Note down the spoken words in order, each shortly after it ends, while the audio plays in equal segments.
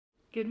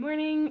Good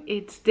morning,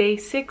 it's day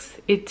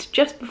 6. It's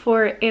just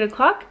before 8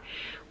 o'clock.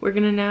 We're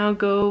gonna now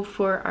go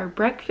for our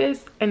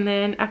breakfast, and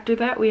then after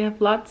that we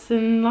have lots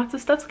and lots of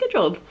stuff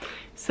scheduled.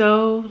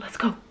 So let's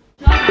go.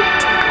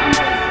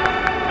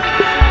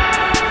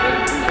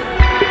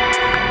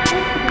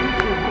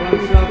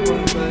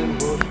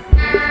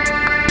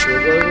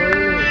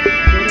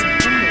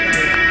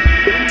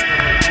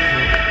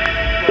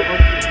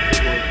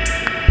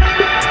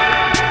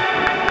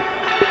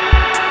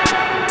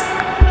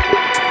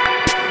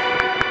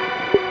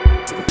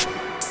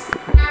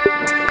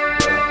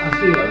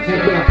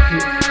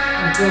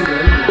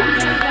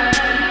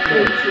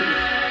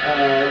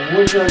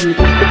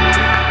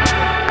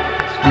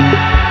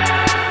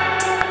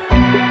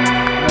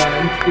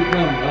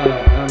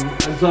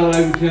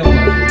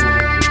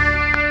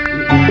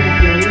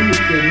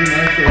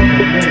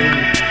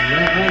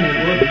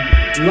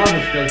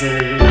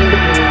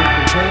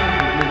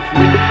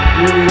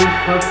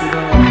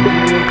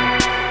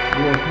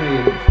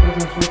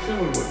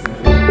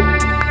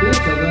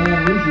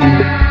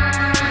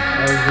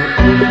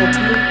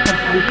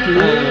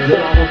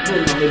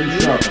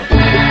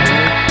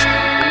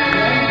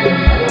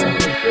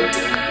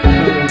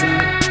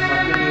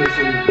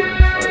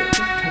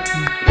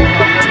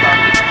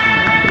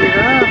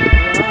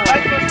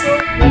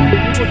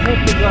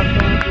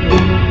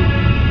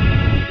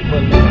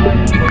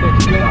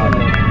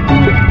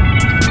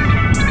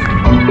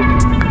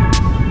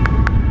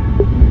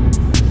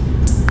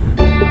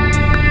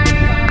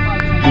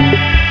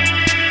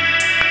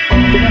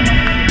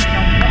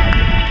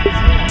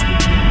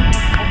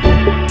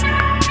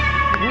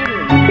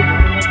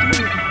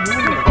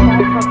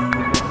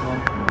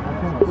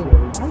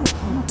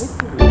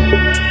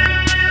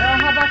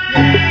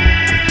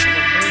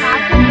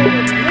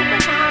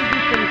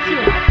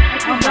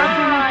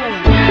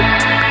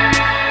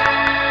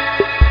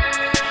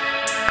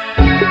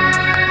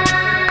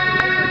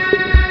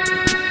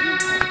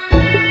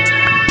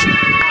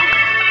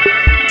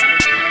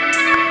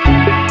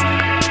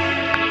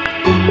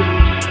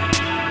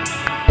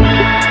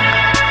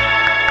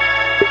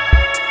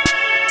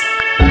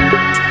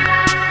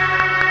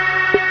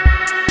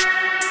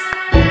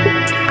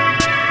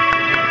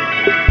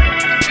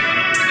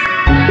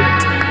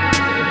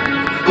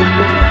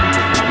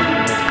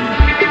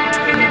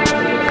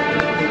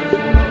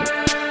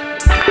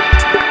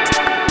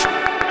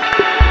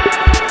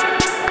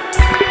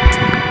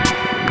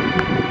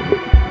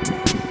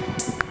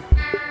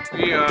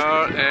 We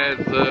are at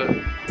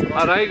the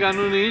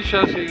Arayganuni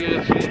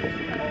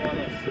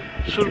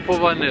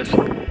Sulpovanes,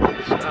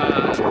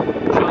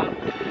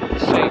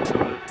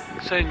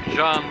 St.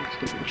 John's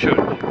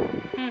Church.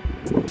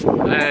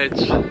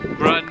 It's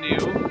brand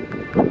new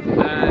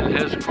and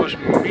has cost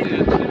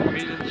millions and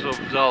millions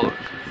of dollars.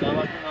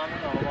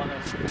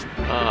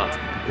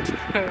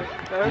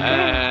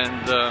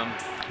 And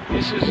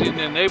this is in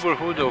the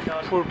neighborhood of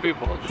poor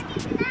people,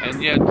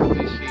 and yet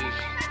this is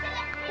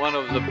one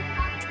of the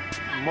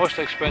most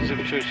expensive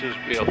churches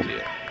built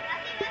here.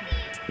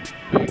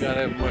 May God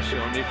have mercy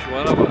on each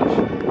one of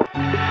us.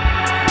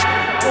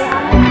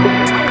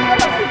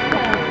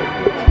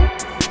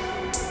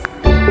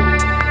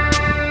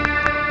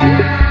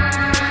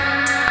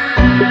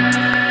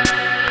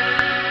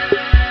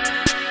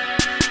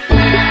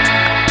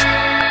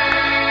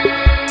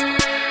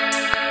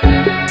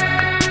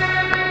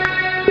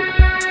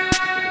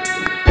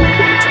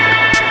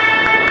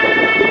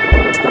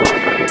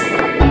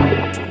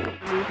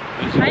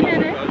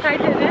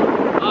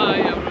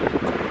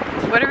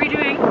 What are we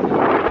doing? We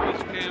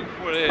came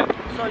for the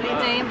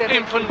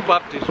infant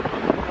baptism.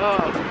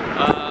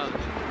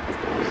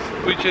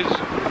 Which is,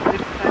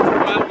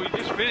 well, we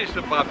just finished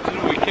the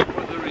baptism, we came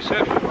for the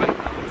reception right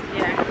now.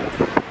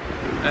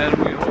 Yeah. And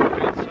we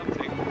hope it's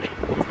something,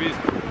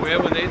 we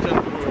haven't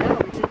eaten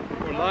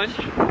for lunch.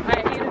 I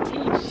ate a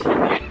peach in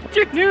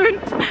the afternoon.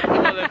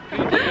 Well, a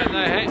peach, and I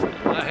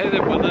had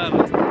a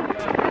banana.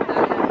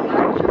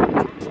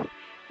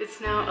 It's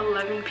now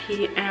 11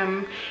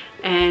 p.m.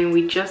 and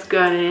we just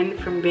got in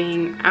from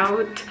being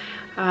out.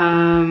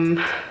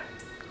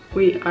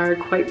 We are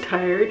quite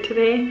tired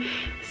today,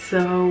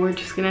 so we're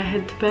just gonna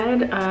head to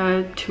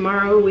bed.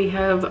 Tomorrow we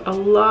have a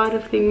lot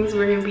of things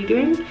we're gonna be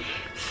doing,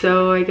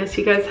 so I guess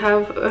you guys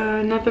have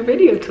another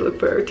video to look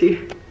forward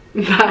to.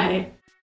 Bye.